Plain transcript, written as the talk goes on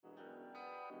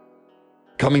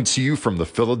Coming to you from the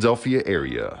Philadelphia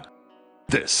area,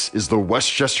 this is the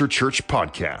Westchester Church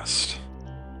Podcast.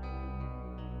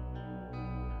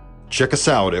 Check us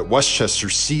out at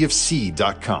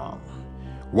westchestercfc.com.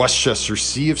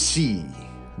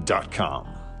 westchestercfc.com.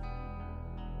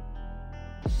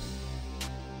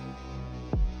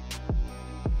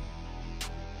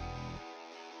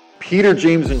 Peter,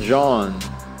 James, and John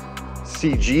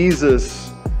see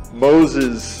Jesus,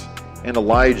 Moses, and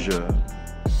Elijah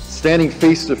standing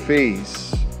face to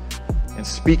face and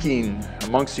speaking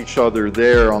amongst each other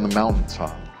there on the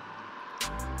mountaintop.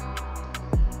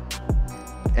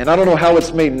 And I don't know how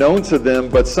it's made known to them,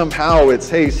 but somehow it's,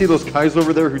 hey, you see those guys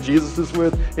over there who Jesus is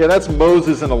with? Yeah, that's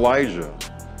Moses and Elijah.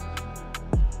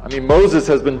 I mean, Moses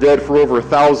has been dead for over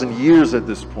 1,000 years at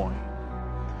this point.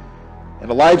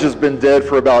 And Elijah's been dead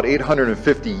for about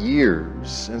 850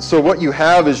 years. And so what you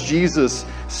have is Jesus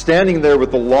standing there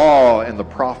with the law and the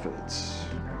prophets.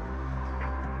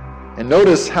 And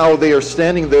notice how they are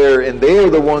standing there, and they are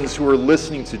the ones who are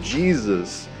listening to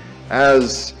Jesus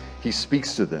as he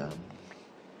speaks to them.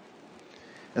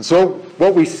 And so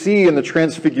what we see in the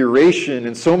Transfiguration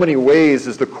in so many ways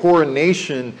is the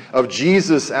coronation of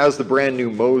Jesus as the brand new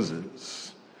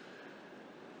Moses.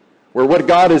 Where what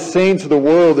God is saying to the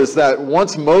world is that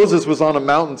once Moses was on a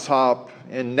mountaintop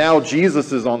and now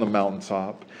Jesus is on the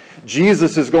mountaintop,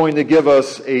 Jesus is going to give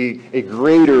us a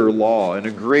greater law and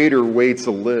a greater way to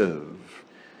live.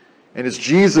 And it's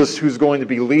Jesus who's going to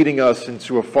be leading us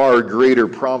into a far greater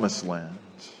promised land.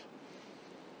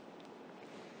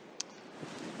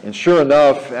 And sure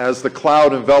enough, as the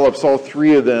cloud envelops all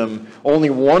three of them, only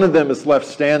one of them is left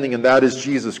standing, and that is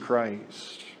Jesus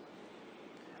Christ.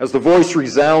 As the voice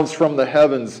resounds from the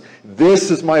heavens,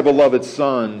 "This is my beloved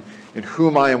Son, in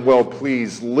whom I am well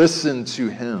pleased." Listen to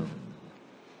him.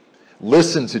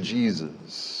 Listen to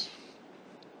Jesus.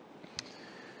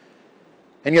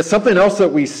 And yet something else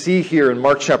that we see here in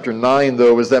Mark chapter 9,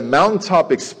 though, is that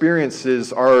mountaintop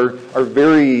experiences are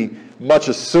very much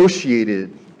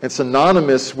associated and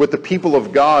synonymous with the people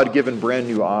of God given brand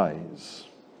new eyes.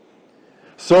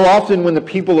 So often when the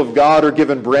people of God are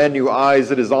given brand new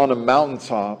eyes, it is on a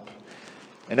mountaintop.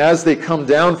 And as they come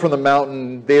down from the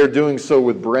mountain, they are doing so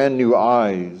with brand new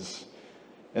eyes.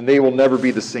 And they will never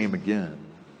be the same again.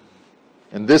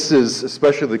 And this is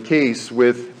especially the case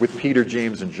with Peter,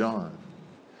 James, and John.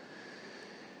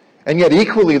 And yet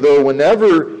equally, though,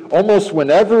 almost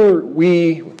whenever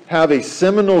we have a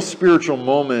seminal spiritual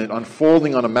moment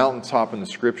unfolding on a mountaintop in the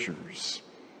Scriptures,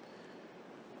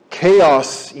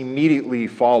 chaos immediately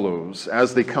follows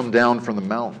as they come down from the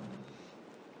mountain.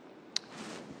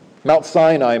 Mount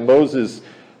Sinai, Moses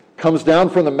comes down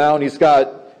from the mountain. He's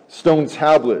got stone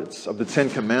tablets of the Ten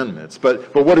Commandments.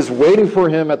 But what is waiting for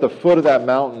him at the foot of that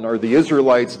mountain are the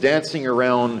Israelites dancing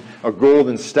around a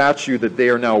golden statue that they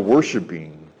are now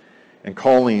worshiping and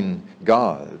calling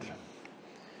God.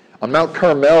 On Mount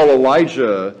Carmel,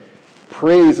 Elijah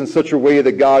prays in such a way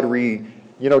that God he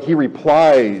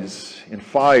replies in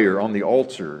fire on the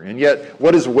altar. And yet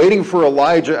what is waiting for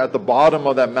Elijah at the bottom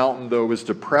of that mountain, though, is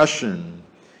depression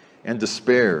and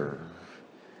despair,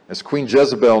 as Queen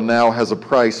Jezebel now has a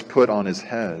price put on his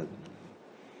head.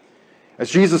 As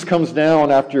Jesus comes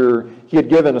down after he had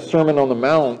given a Sermon on the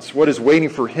Mount, what is waiting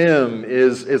for him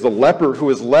is a leper who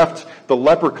has left the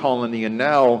leper colony, and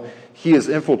now he is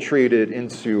infiltrated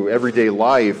into everyday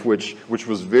life, which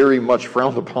was very much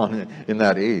frowned upon in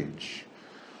that age.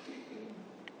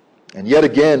 And yet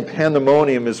again,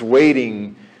 pandemonium is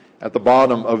waiting at the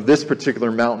bottom of this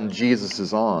particular mountain Jesus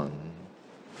is on,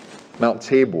 Mount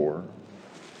Tabor.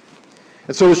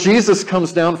 And so as Jesus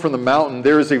comes down from the mountain,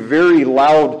 there is a very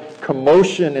loud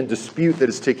commotion and dispute that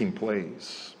is taking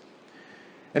place.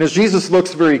 And as Jesus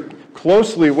looks very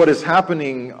closely, what is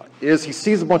happening is he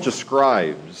sees a bunch of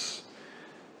scribes.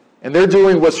 And they're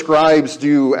doing what scribes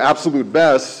do absolute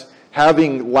best,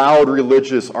 having loud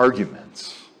religious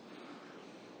arguments.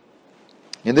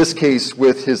 In this case,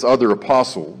 with his other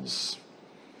apostles.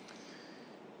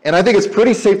 And I think it's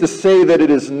pretty safe to say that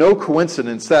it is no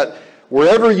coincidence that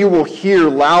wherever you will hear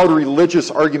loud religious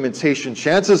argumentation,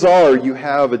 chances are you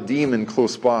have a demon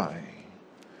close by.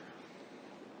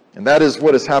 And that is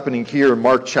what is happening here in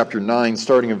Mark chapter 9,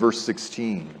 starting in verse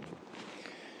 16.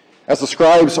 As the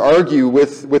scribes argue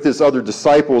with his other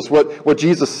disciples, what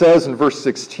Jesus says in verse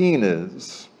 16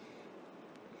 is,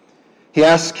 he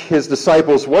asks his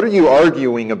disciples, "What are you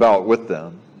arguing about with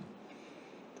them?"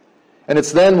 And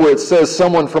it's then where it says,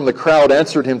 someone from the crowd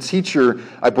answered him, "Teacher,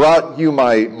 I brought you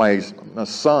my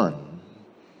son.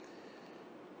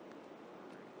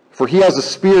 For he has a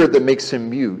spirit that makes him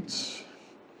mute.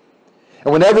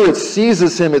 And whenever it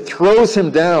seizes him, it throws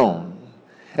him down.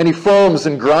 And he foams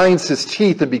and grinds his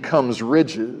teeth and becomes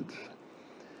rigid.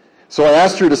 So I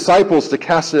asked your disciples to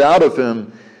cast it out of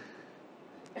him,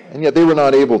 and yet they were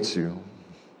not able to.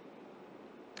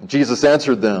 Jesus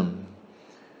answered them,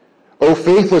 O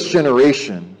faithless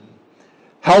generation,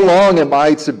 how long am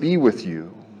I to be with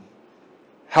you?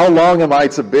 How long am I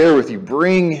to bear with you?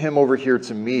 Bring him over here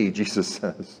to me, Jesus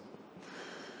says.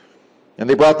 And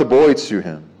they brought the boy to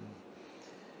him.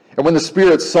 And when the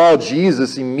spirit saw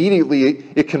Jesus, immediately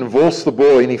it convulsed the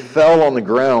boy, and he fell on the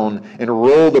ground and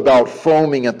rolled about,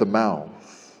 foaming at the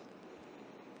mouth.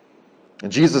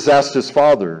 And Jesus asked his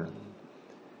father,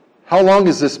 how long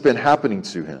has this been happening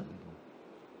to him?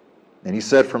 And he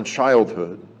said, from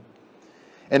childhood.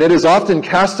 And it has often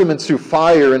cast him into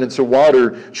fire and into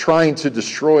water, trying to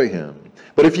destroy him.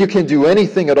 But if you can do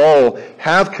anything at all,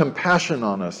 have compassion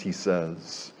on us, he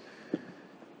says,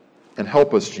 and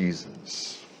help us,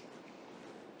 Jesus.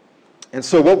 And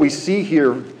so what we see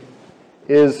here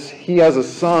is he has a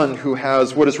son who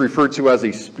has what is referred to as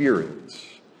a spirit.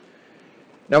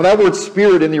 Now that word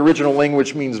spirit in the original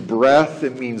language means breath,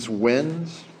 it means wind.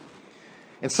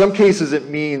 In some cases it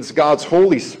means God's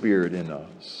Holy Spirit in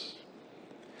us.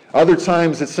 Other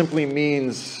times it simply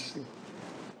means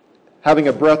having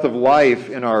a breath of life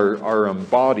in our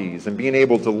bodies and being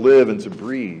able to live and to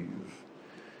breathe.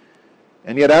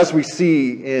 And yet, as we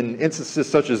see in instances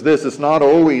such as this, it's not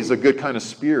always a good kind of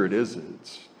spirit, is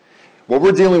it? What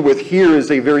we're dealing with here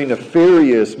is a very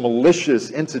nefarious,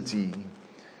 malicious entity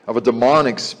of a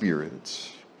demonic spirit.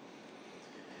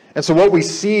 And so what we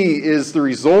see is the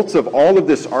result of all of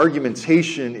this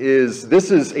argumentation is this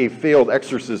is a failed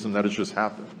exorcism that has just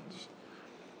happened.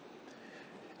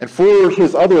 And for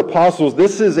his other apostles,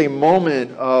 this is a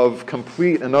moment of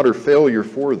complete and utter failure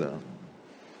for them.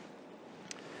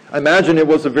 I imagine it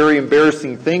was a very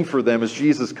embarrassing thing for them as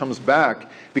Jesus comes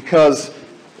back, because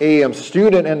a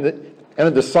student and a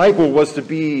disciple was to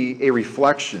be a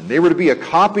reflection. They were to be a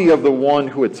copy of the one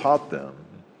who had taught them.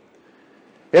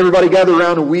 Everybody gather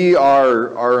around and we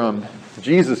are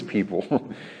Jesus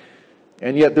people.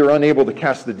 And yet they're unable to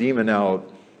cast the demon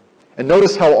out. And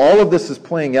notice how all of this is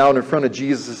playing out in front of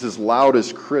Jesus'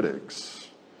 loudest critics.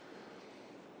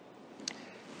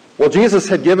 Well, Jesus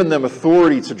had given them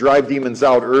authority to drive demons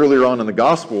out earlier on in the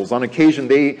Gospels. On occasion,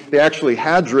 they actually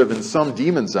had driven some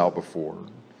demons out before.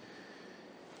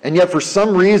 And yet, for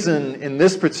some reason, in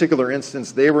this particular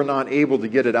instance, they were not able to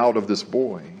get it out of this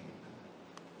boy.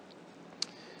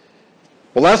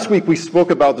 Well, last week we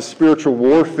spoke about the spiritual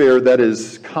warfare that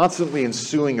is constantly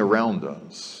ensuing around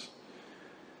us.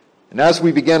 And as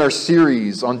we began our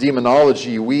series on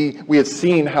demonology, we had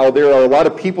seen how there are a lot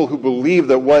of people who believe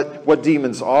that what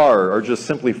demons are just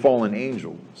simply fallen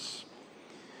angels.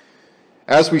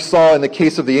 As we saw in the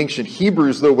case of the ancient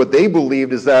Hebrews, though, what they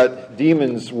believed is that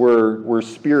demons were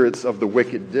spirits of the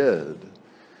wicked dead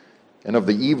and of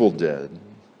the evil dead.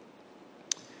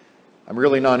 I'm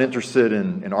really not interested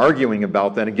in arguing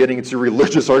about that and getting into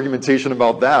religious argumentation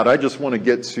about that. I just want to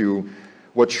get to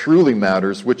what truly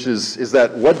matters, which is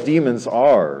that what demons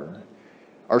are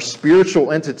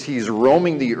spiritual entities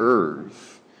roaming the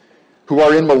earth who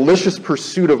are in malicious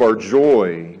pursuit of our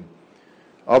joy,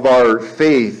 of our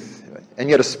faith, and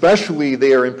yet especially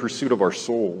they are in pursuit of our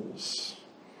souls.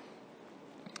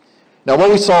 Now, what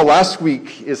we saw last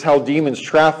week is how demons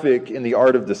traffic in the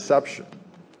art of deception.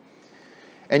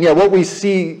 And yet what we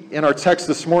see in our text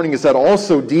this morning is that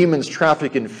also demons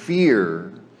traffic in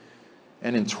fear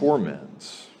and in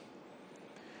torment.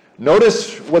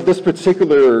 Notice what this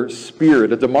particular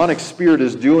spirit, a demonic spirit,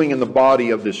 is doing in the body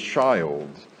of this child.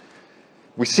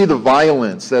 We see the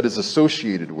violence that is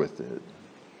associated with it.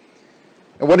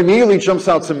 And what immediately jumps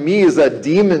out to me is that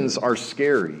demons are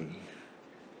scary.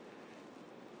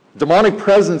 Demonic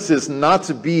presence is not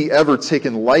to be ever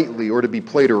taken lightly or to be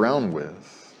played around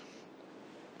with.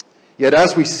 Yet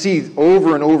as we see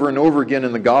over and over and over again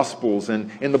in the Gospels and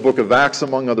in the book of Acts,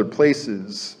 among other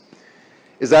places,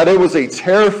 is that it was a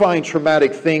terrifying,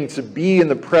 traumatic thing to be in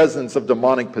the presence of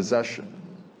demonic possession.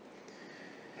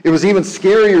 It was even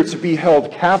scarier to be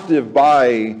held captive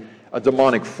by a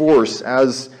demonic force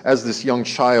as this young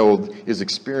child is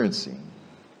experiencing.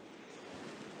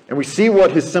 And we see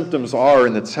what his symptoms are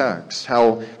in the text.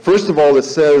 How, first of all, it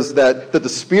says that the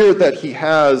spirit that he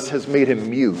has made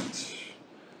him mute.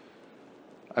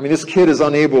 I mean, this kid is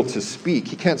unable to speak.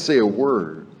 He can't say a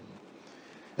word.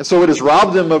 And so it has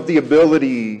robbed him of the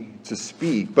ability to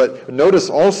speak. But notice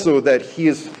also that he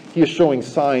is showing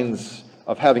signs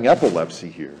of having epilepsy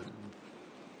here.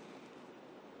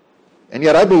 And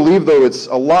yet I believe, though, it's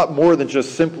a lot more than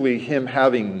just simply him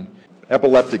having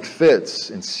epileptic fits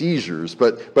and seizures,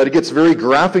 but it gets very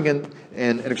graphic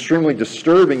and extremely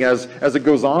disturbing as it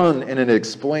goes on, and it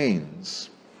explains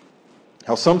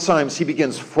how sometimes he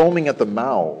begins foaming at the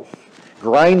mouth,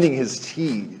 grinding his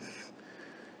teeth.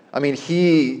 I mean,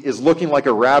 he is looking like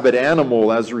a rabid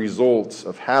animal as a result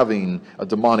of having a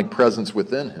demonic presence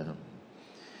within him.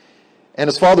 And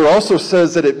his father also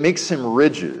says that it makes him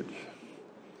rigid.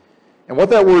 And what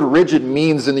that word rigid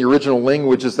means in the original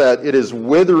language is that it is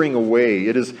withering away.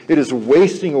 It is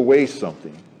wasting away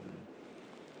something.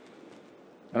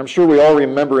 And I'm sure we all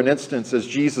remember an instance as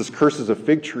Jesus curses a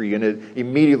fig tree and it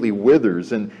immediately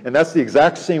withers. And that's the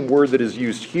exact same word that is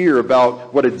used here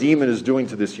about what a demon is doing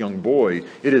to this young boy.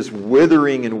 It is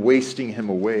withering and wasting him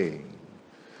away.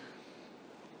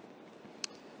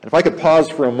 And if I could pause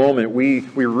for a moment, we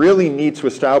really need to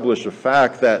establish a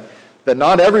fact that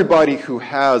not everybody who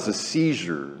has a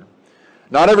seizure,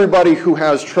 not everybody who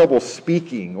has trouble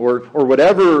speaking or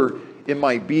whatever it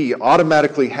might be,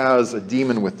 automatically has a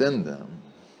demon within them.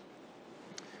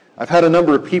 I've had a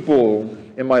number of people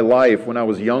in my life when I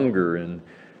was younger, and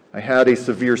I had a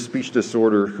severe speech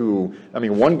disorder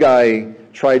one guy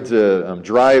tried to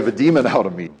drive a demon out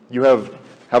of me. You have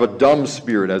a dumb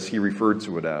spirit, as he referred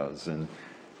to it as. And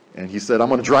he said, I'm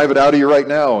going to drive it out of you right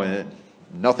now. And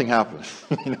nothing happened.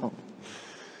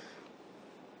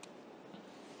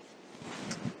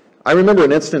 I remember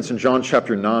an instance in John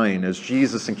chapter 9 as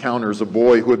Jesus encounters a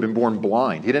boy who had been born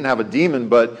blind. He didn't have a demon,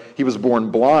 but he was born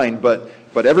blind. But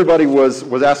everybody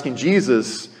was asking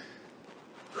Jesus,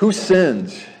 who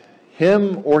sinned,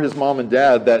 him or his mom and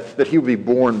dad, that he would be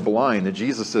born blind? And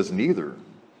Jesus says, neither.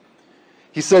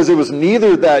 He says it was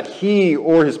neither that he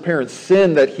or his parents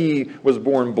sinned that he was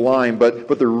born blind, but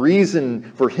the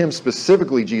reason for him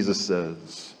specifically, Jesus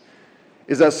says,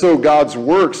 is that so God's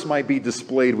works might be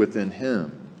displayed within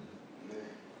him.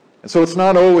 And so it's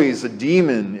not always a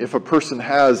demon if a person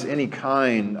has any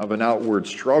kind of an outward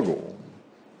struggle.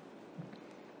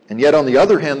 And yet on the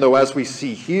other hand, though, as we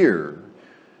see here,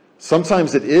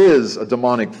 sometimes it is a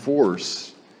demonic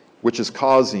force which is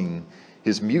causing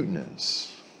his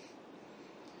muteness.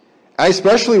 I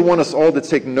especially want us all to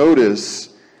take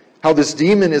notice how this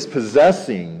demon is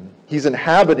possessing, he's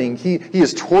inhabiting, he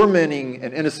is tormenting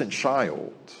an innocent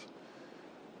child.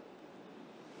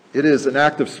 It is an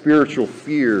act of spiritual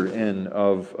fear and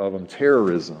of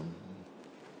terrorism,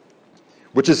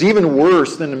 which is even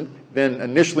worse than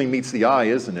initially meets the eye,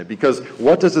 isn't it? Because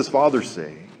what does his father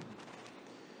say?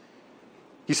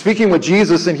 He's speaking with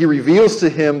Jesus, and he reveals to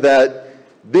him that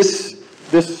this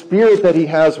spirit that he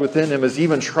has within him has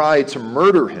even tried to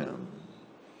murder him.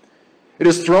 It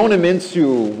has thrown him into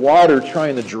water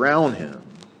trying to drown him.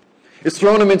 It's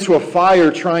thrown him into a fire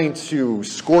trying to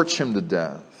scorch him to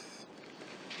death.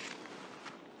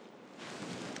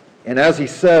 And as he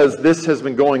says, this has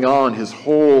been going on his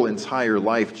whole entire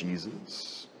life,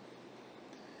 Jesus.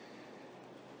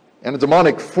 And a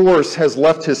demonic force has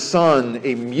left his son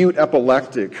a mute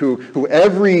epileptic who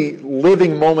every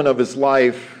living moment of his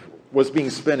life was being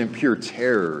spent in pure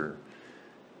terror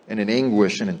and in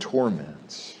anguish and in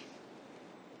torment.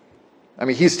 I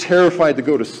mean, he's terrified to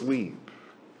go to sleep.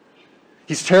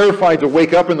 He's terrified to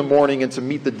wake up in the morning and to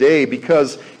meet the day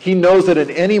because he knows that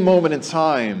at any moment in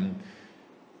time,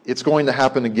 it's going to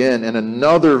happen again, and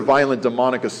another violent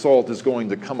demonic assault is going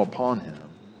to come upon him.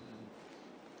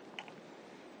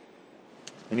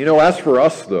 And as for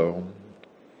us, though,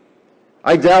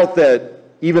 I doubt that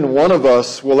even one of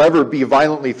us will ever be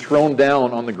violently thrown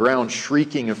down on the ground,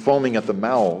 shrieking and foaming at the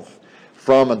mouth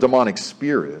from a demonic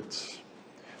spirit,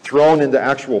 thrown into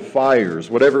actual fires,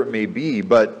 whatever it may be.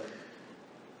 But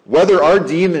whether our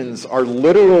demons are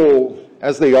literal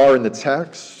as they are in the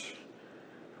text,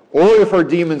 or if our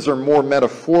demons are more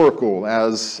metaphorical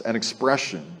as an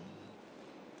expression,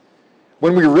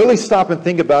 when we really stop and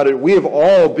think about it, we have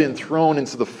all been thrown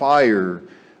into the fire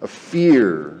of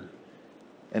fear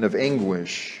and of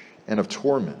anguish and of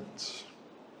torment.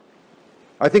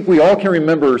 I think we all can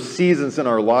remember seasons in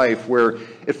our life where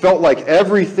it felt like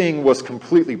everything was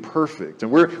completely perfect.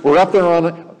 And we're up there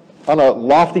on a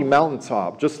lofty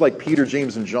mountaintop, just like Peter,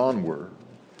 James, and John were.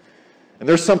 And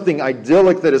there's something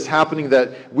idyllic that is happening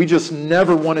that we just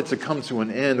never want it to come to an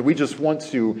end. We just want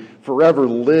to forever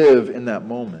live in that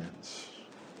moment.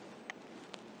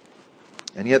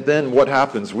 And yet then what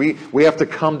happens? We have to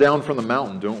come down from the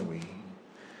mountain, don't we?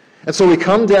 And so we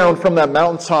come down from that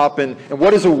mountaintop, and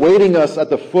what is awaiting us at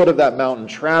the foot of that mountain?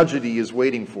 Tragedy is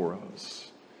waiting for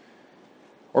us.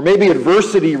 Or maybe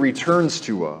adversity returns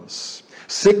to us.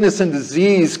 Sickness and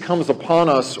disease comes upon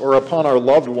us or upon our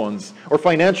loved ones, or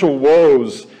financial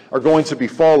woes are going to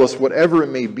befall us, whatever it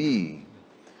may be.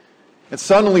 And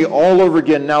suddenly, all over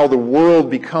again, now the world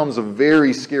becomes a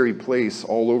very scary place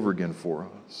all over again for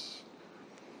us.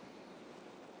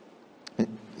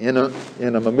 In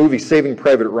a movie, Saving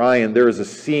Private Ryan, there is a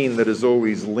scene that has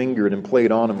always lingered and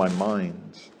played on in my mind.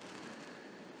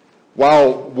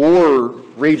 While war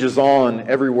rages on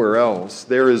everywhere else,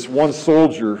 there is one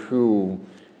soldier who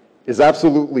is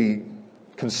absolutely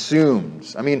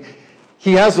consumed. I mean,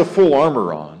 he has the full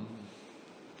armor on.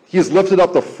 He has lifted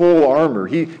up the full armor.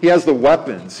 He has the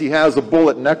weapons. He has a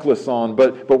bullet necklace on,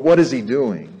 but what is he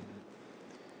doing?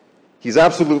 He's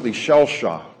absolutely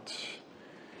shell-shocked.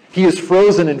 He is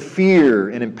frozen in fear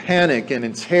and in panic and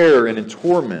in terror and in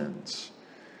torment.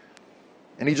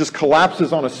 And he just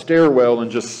collapses on a stairwell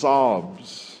and just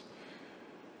sobs.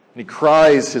 And he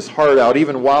cries his heart out,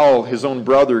 even while his own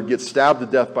brother gets stabbed to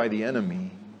death by the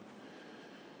enemy.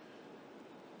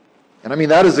 And I mean,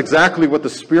 that is exactly what the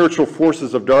spiritual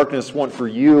forces of darkness want for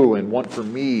you and want for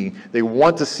me. They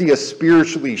want to see us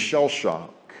spiritually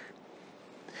shell-shocked.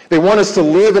 They want us to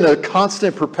live in a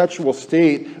constant, perpetual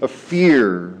state of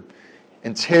fear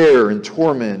and terror and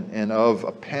torment and of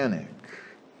a panic.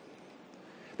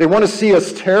 They want to see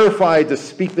us terrified to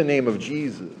speak the name of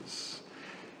Jesus.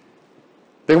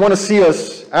 They want to see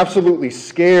us absolutely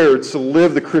scared to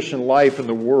live the Christian life in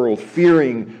the world,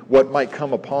 fearing what might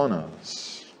come upon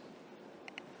us.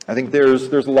 I think there's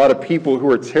a lot of people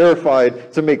who are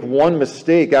terrified to make one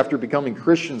mistake after becoming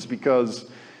Christians because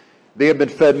they have been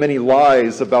fed many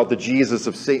lies about the Jesus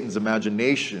of Satan's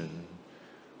imagination,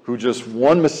 who just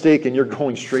one mistake and you're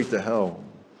going straight to hell.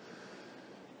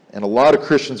 And a lot of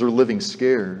Christians are living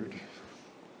scared.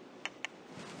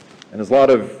 And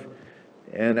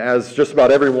as just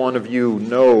about every one of you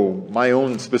know my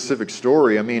own specific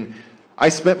story, I mean, I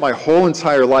spent my whole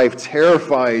entire life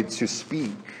terrified to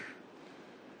speak.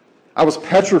 I was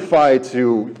petrified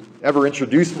to ever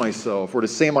introduce myself or to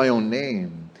say my own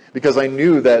name because I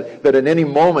knew that at any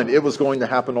moment it was going to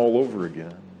happen all over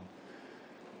again.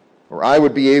 Or I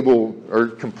would be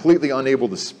completely unable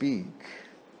to speak.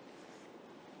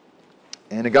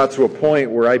 And it got to a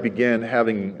point where I began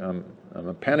having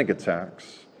panic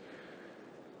attacks.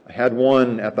 I had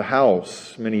one at the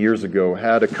house many years ago,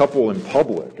 had a couple in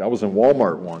public. I was in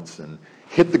Walmart once and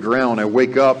hit the ground. I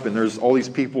wake up and there's all these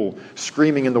people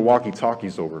screaming in the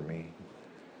walkie-talkies over me.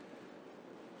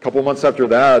 A couple of months after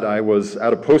that, I was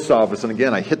at a post office and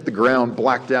again, I hit the ground,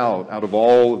 blacked out of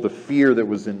all of the fear that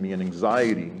was in me and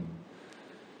anxiety.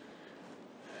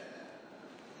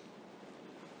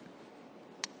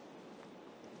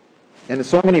 And in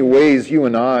so many ways, you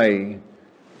and I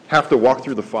have to walk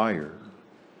through the fire.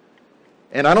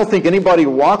 And I don't think anybody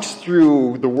walks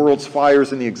through the world's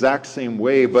fires in the exact same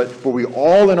way, but we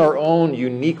all in our own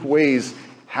unique ways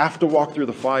have to walk through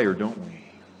the fire, don't we?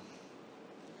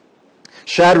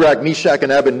 Shadrach, Meshach,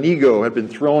 and Abednego had been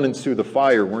thrown into the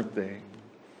fire, weren't they?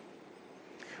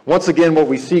 Once again, what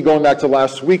we see going back to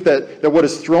last week, that what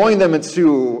is throwing them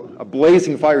into a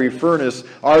blazing fiery furnace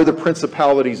are the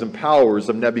principalities and powers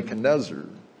of Nebuchadnezzar,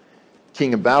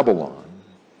 king of Babylon.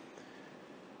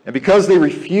 And because they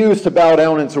refuse to bow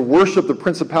down and to worship the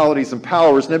principalities and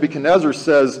powers, Nebuchadnezzar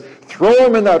says, throw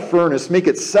them in that furnace, make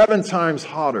it 7 times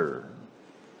hotter.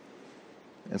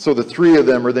 And so the 3 of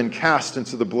them are then cast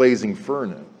into the blazing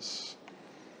furnace.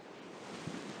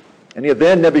 And yet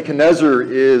then Nebuchadnezzar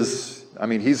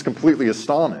he's completely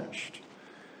astonished.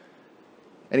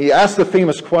 And he asks the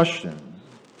famous question,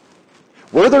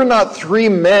 were there not 3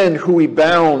 men who we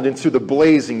bound into the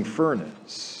blazing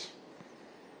furnace?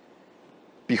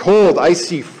 Behold, I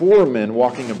see 4 men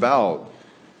walking about,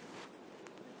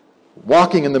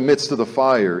 walking in the midst of the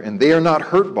fire, and they are not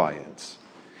hurt by it.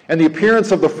 And the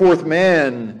appearance of the 4th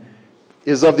man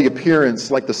is of the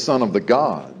appearance like the son of the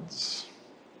gods.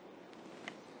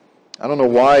 I don't know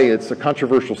why it's a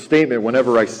controversial statement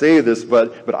whenever I say this,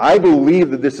 but I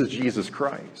believe that this is Jesus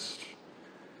Christ.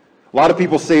 A lot of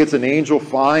people say it's an angel,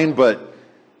 fine, but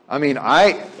I mean,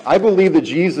 I believe that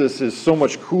Jesus is so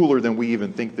much cooler than we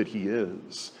even think that he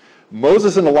is.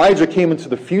 Moses and Elijah came into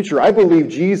the future. I believe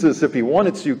Jesus, if he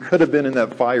wanted to, could have been in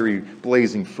that fiery,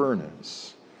 blazing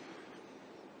furnace.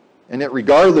 And yet,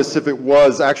 regardless if it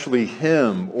was actually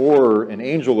him or an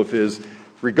angel of his,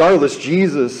 regardless,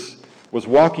 Jesus was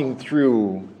walking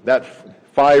through that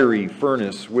fiery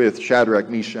furnace with Shadrach,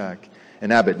 Meshach,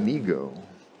 and Abednego.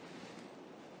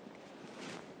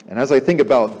 And as I think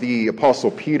about the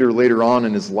Apostle Peter later on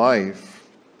in his life,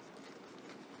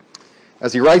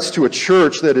 as he writes to a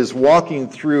church that is walking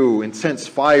through intense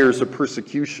fires of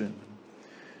persecution,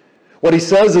 what he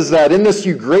says is that in this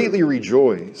you greatly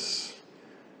rejoice,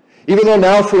 even though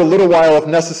now for a little while, if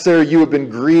necessary, you have been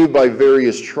grieved by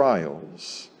various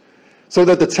trials, so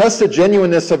that the tested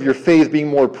genuineness of your faith, being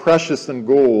more precious than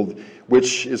gold,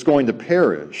 which is going to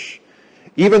perish,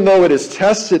 even though it is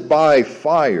tested by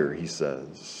fire, he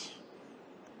says,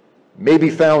 may be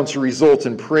found to result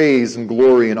in praise and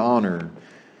glory and honor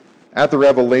at the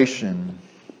revelation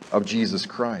of Jesus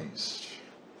Christ.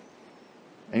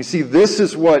 And you see, this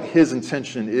is what his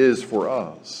intention is for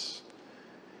us.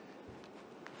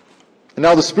 And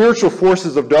now the spiritual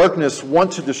forces of darkness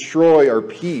want to destroy our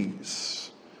peace.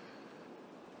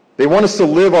 They want us to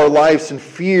live our lives in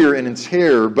fear and in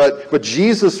terror, but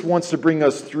Jesus wants to bring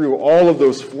us through all of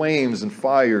those flames and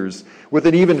fires with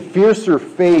an even fiercer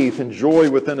faith and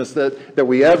joy within us that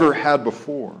we ever had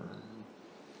before.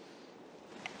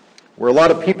 Where a lot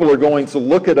of people are going to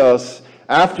look at us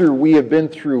after we have been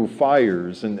through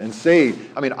fires and say,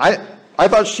 I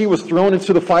thought she was thrown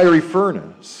into the fiery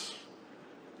furnace.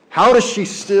 How does she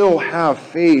still have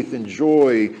faith and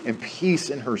joy and peace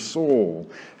in her soul?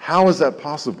 How is that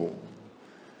possible?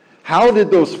 How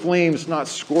did those flames not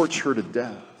scorch her to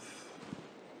death?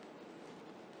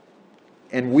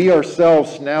 And we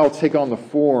ourselves now take on the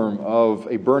form of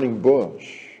a burning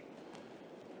bush.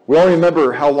 We all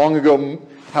remember how long ago,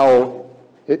 how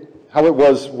it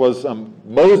was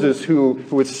Moses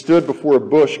who had stood before a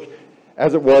bush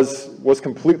as it was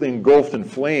completely engulfed in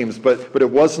flames, but it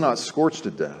was not scorched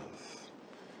to death.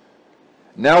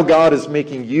 Now God is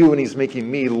making you and he's making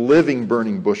me living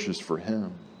burning bushes for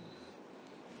him.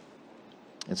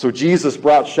 And so Jesus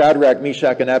brought Shadrach,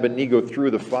 Meshach, and Abednego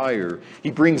through the fire.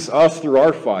 He brings us through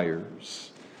our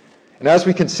fires. And as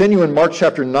we continue in Mark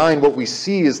chapter 9, what we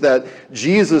see is that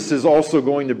Jesus is also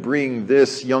going to bring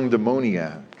this young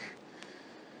demoniac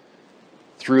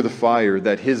through the fire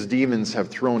that his demons have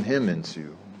thrown him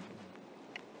into.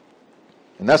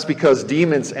 And that's because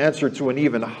demons answer to an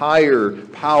even higher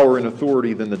power and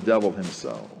authority than the devil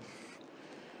himself.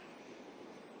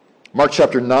 Mark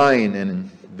chapter 9, and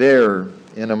there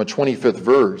in the 25th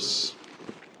verse,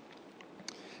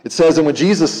 it says, "And when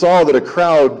Jesus saw that a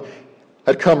crowd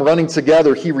had come running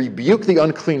together, he rebuked the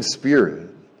unclean spirit.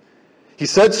 He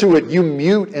said to it, 'You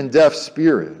mute and deaf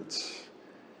spirit,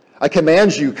 I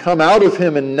command you, come out of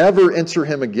him and never enter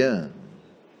him again.'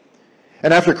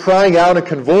 And after crying out and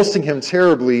convulsing him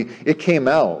terribly, it came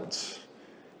out.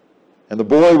 And the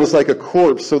boy was like a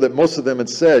corpse, so that most of them had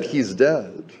said, 'He's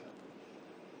dead.'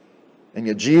 And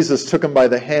yet Jesus took him by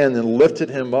the hand and lifted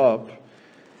him up,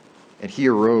 and he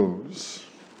arose."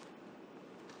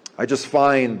 I just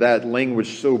find that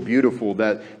language so beautiful,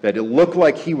 that it looked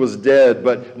like he was dead,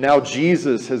 but now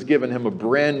Jesus has given him a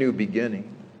brand new beginning.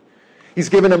 He's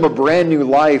given him a brand new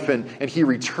life, and he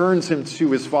returns him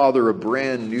to his Father, a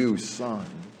brand new son.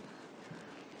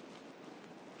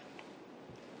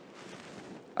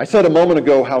 I said a moment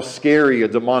ago how scary a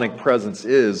demonic presence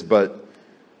is, but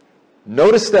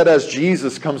notice that as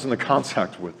Jesus comes into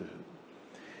contact with it,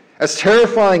 as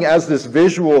terrifying as this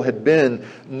visual had been,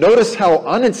 notice how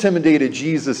unintimidated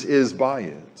Jesus is by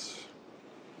it.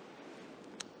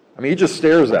 He just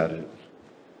stares at it.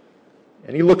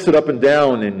 And he looks it up and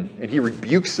down and he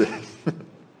rebukes it.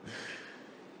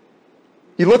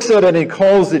 He looks at it and he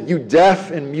calls it, "You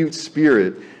deaf and mute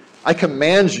spirit, I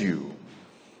command you."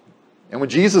 And when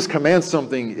Jesus commands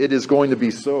something, it is going to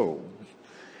be so.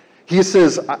 He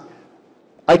says,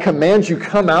 I command you,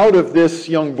 come out of this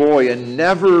young boy and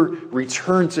never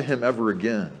return to him ever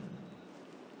again.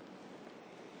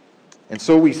 And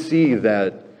so we see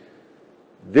that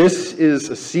this is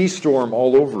a sea storm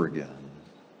all over again.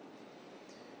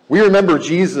 We remember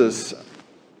Jesus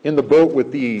in the boat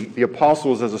with the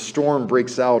apostles as a storm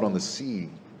breaks out on the sea.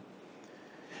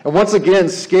 And once again,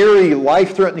 scary,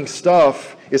 life-threatening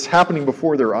stuff is happening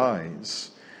before their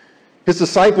eyes. His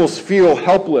disciples feel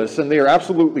helpless, and they are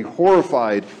absolutely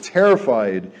horrified,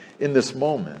 terrified in this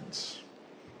moment.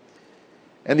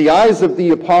 And the eyes of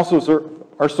the apostles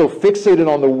are so fixated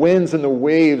on the winds and the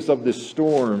waves of this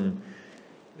storm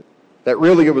that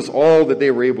really it was all that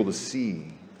they were able to see.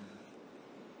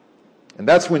 And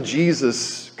that's when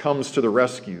Jesus comes to the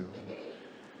rescue.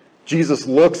 Jesus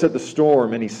looks at the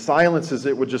storm and he silences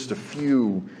it with just a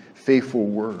few faithful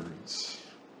words.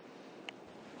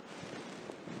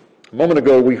 A moment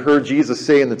ago, we heard Jesus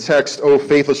say in the text, "Oh,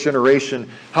 faithless generation,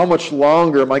 how much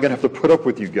longer am I going to have to put up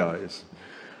with you guys?"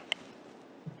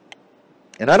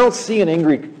 And I don't see an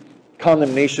angry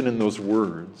condemnation in those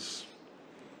words.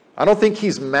 I don't think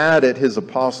he's mad at his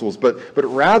apostles, but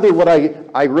rather what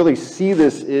I really see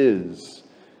this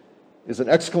is an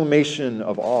exclamation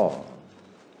of awe.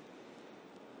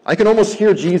 I can almost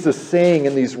hear Jesus saying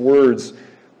in these words,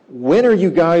 "When are you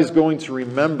guys going to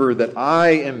remember that I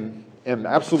am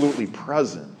absolutely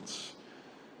present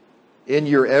in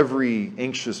your every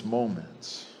anxious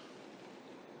moment?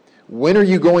 When are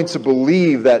you going to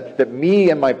believe that me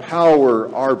and my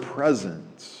power are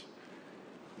present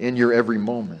in your every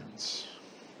moment?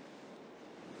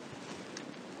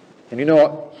 And you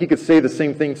know, he could say the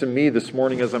same thing to me this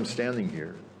morning as I'm standing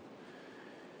here.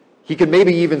 He could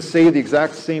maybe even say the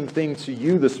exact same thing to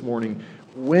you this morning.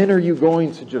 When are you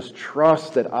going to just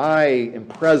trust that I am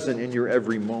present in your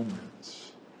every moment?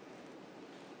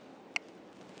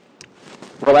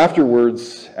 Well,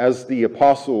 afterwards, as the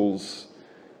apostles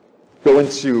go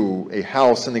into a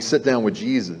house and they sit down with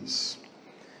Jesus,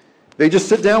 they just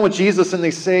sit down with Jesus and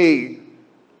they say,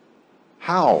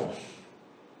 how?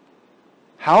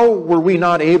 How were we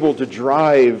not able to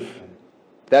drive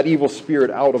that evil spirit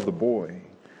out of the boy?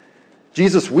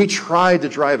 Jesus, we tried to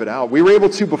drive it out. We were able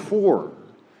to before.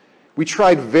 We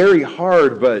tried very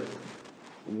hard, but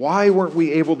why weren't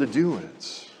we able to do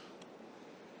it?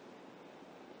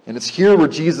 And it's here where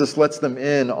Jesus lets them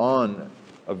in on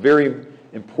a very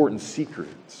important secret,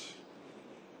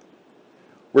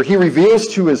 where he reveals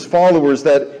to his followers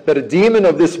that a demon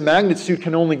of this magnitude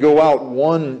can only go out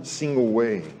one single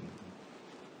way.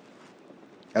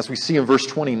 As we see in verse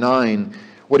 29,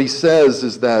 what he says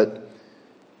is that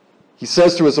he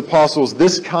says to his apostles,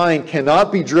 this kind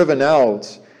cannot be driven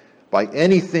out by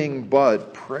anything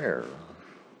but prayer.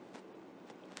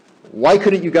 Why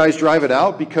couldn't you guys drive it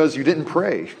out? Because you didn't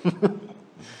pray.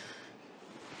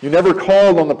 You never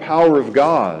called on the power of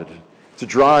God to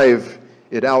drive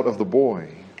it out of the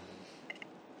boy.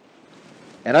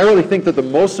 And I really think that the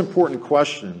most important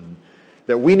question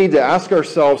that we need to ask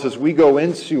ourselves as we go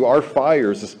into our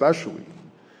fires especially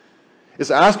is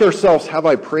ask ourselves, have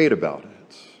I prayed about it?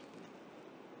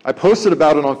 I posted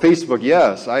about it on Facebook,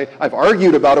 yes. I've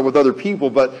argued about it with other people,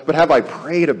 but have I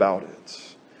prayed about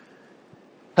it?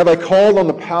 Have I called on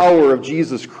the power of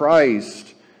Jesus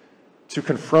Christ to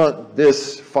confront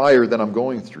this fire that I'm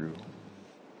going through?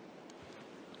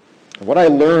 What I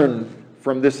learned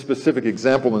from this specific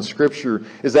example in Scripture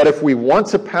is that if we want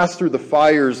to pass through the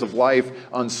fires of life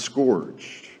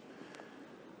unscorched,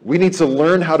 we need to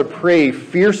learn how to pray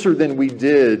fiercer than we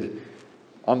did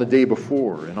on the day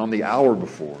before and on the hour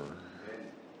before.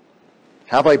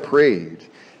 Have I prayed?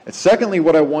 And secondly,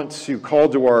 what I want to call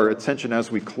to our attention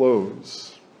as we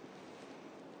close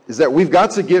is that we've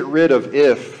got to get rid of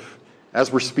if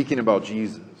as we're speaking about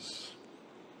Jesus.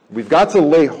 We've got to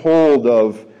lay hold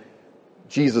of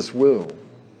Jesus' will.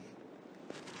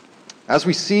 As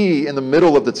we see in the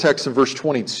middle of the text in verse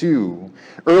 22,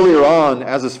 earlier on,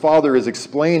 as his father is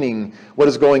explaining what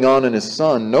is going on in his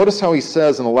son, notice how he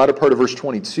says in the latter part of verse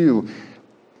 22,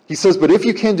 he says, but if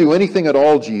you can do anything at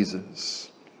all,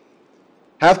 Jesus,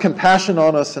 have compassion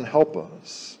on us and help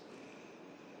us.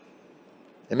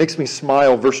 It makes me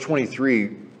smile, verse 23,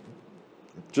 it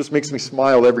just makes me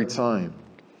smile every time.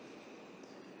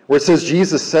 Where it says,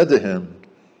 Jesus said to him,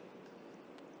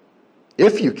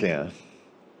 if you can.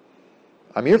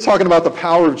 I mean, you're talking about the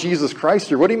power of Jesus Christ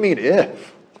here. What do you mean,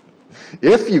 if?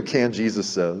 If you can, Jesus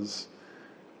says.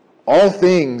 All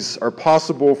things are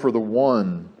possible for the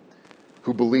one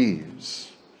who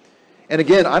believes. And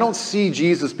again, I don't see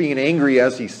Jesus being angry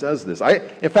as he says this.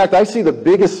 In fact, I see the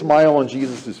biggest smile on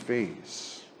Jesus'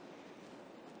 face.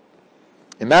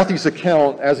 In Matthew's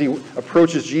account, as he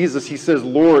approaches Jesus, he says,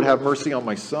 Lord, have mercy on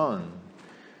my son.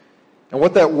 And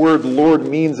what that word Lord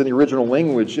means in the original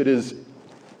language, it is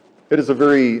a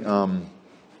very,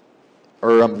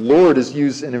 Lord is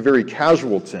used in a very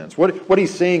casual tense. What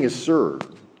he's saying is, sir.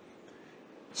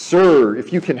 Sir,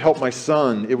 if you can help my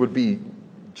son, it would be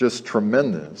just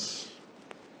tremendous.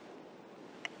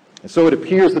 And so it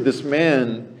appears that this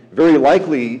man very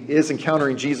likely is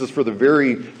encountering Jesus for the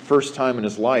very first time in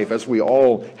his life, as we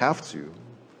all have to.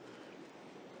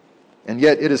 And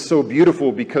yet it is so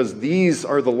beautiful because these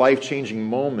are the life-changing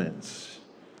moments.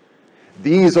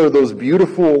 These are those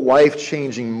beautiful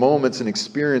life-changing moments and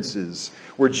experiences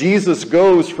where Jesus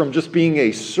goes from just being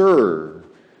a sir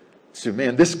to,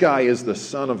 man, this guy is the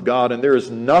Son of God and there is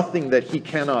nothing that he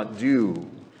cannot do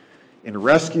in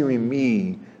rescuing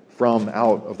me from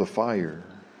out of the fire.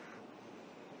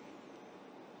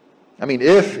 I mean,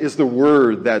 if is the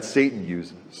word that Satan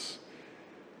uses.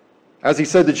 As he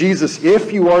said to Jesus,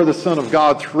 if you are the Son of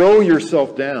God, throw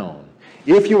yourself down.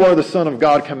 If you are the Son of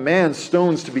God, command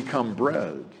stones to become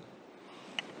bread.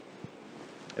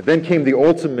 And then came the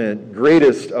ultimate,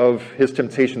 greatest of his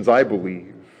temptations, I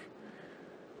believe.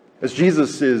 As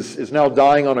Jesus is now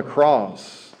dying on a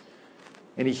cross,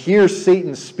 and he hears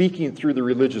Satan speaking through the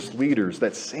religious leaders,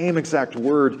 that same exact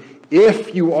word,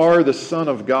 if you are the Son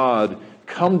of God,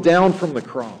 come down from the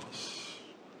cross.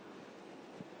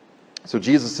 So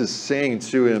Jesus is saying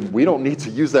to him, we don't need to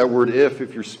use that word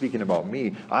if you're speaking about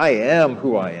me. I am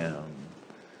who I am.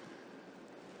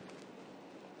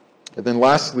 And then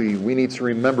lastly, we need to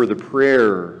remember the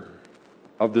prayer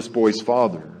of this boy's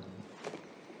father.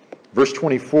 Verse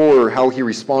 24, how he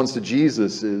responds to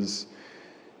Jesus is,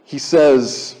 he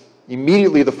says,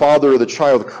 immediately the father of the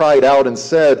child cried out and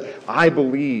said, I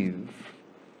believe.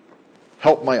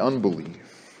 Help my unbelief.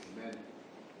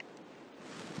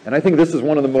 And I think this is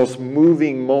one of the most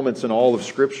moving moments in all of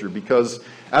Scripture, because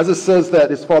as it says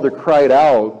that his father cried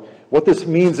out, what this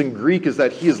means in Greek is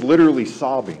that he is literally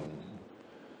sobbing.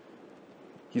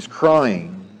 He's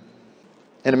crying.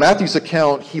 And in Matthew's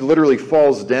account, he literally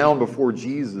falls down before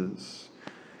Jesus.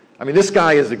 I mean, this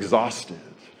guy is exhausted.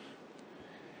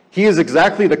 He is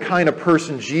exactly the kind of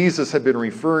person Jesus had been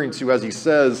referring to as he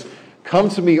says, come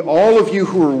to me, all of you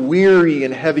who are weary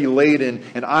and heavy laden,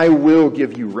 and I will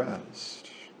give you rest.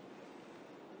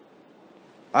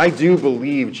 I do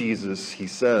believe Jesus, he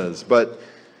says, but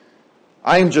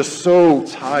I am just so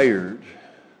tired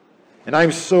and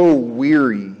I'm so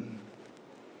weary.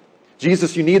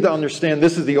 Jesus, you need to understand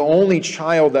this is the only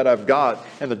child that I've got,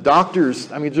 and the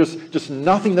doctors, I mean, just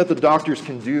nothing that the doctors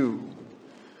can do.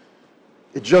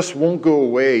 It just won't go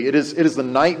away. It is the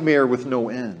nightmare with no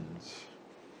ends.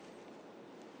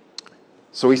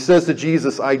 So he says to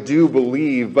Jesus, I do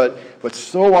believe, but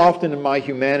so often in my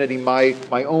humanity,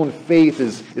 my own faith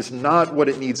is not what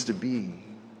it needs to be.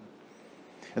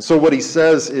 And so what he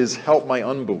says is, help my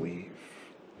unbelief.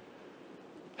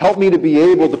 Help me to be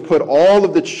able to put all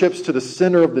of the chips to the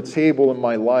center of the table in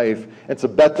my life and to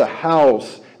bet the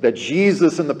house that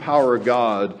Jesus and the power of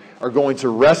God are going to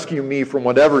rescue me from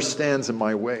whatever stands in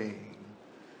my way.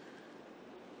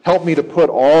 Help me to put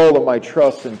all of my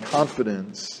trust and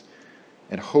confidence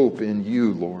and hope in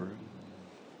you, Lord.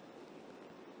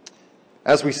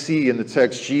 As we see in the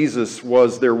text, Jesus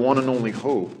was their one and only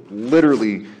hope.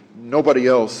 Literally, nobody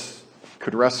else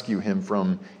could rescue him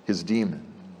from his demon.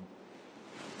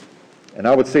 And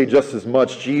I would say just as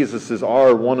much, Jesus is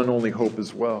our one and only hope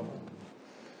as well.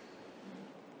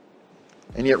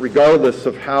 And yet, regardless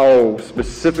of how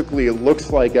specifically it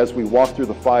looks like as we walk through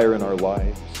the fire in our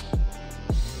lives,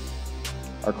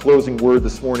 our closing word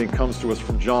this morning comes to us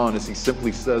from John as he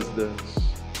simply says this.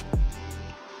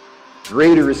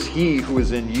 Greater is he who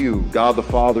is in you, God the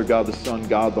Father, God the Son,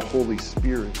 God the Holy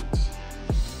Spirit.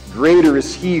 Greater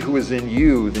is he who is in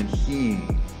you than he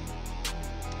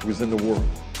who is in the world.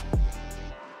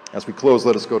 As we close,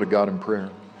 let us go to God in prayer.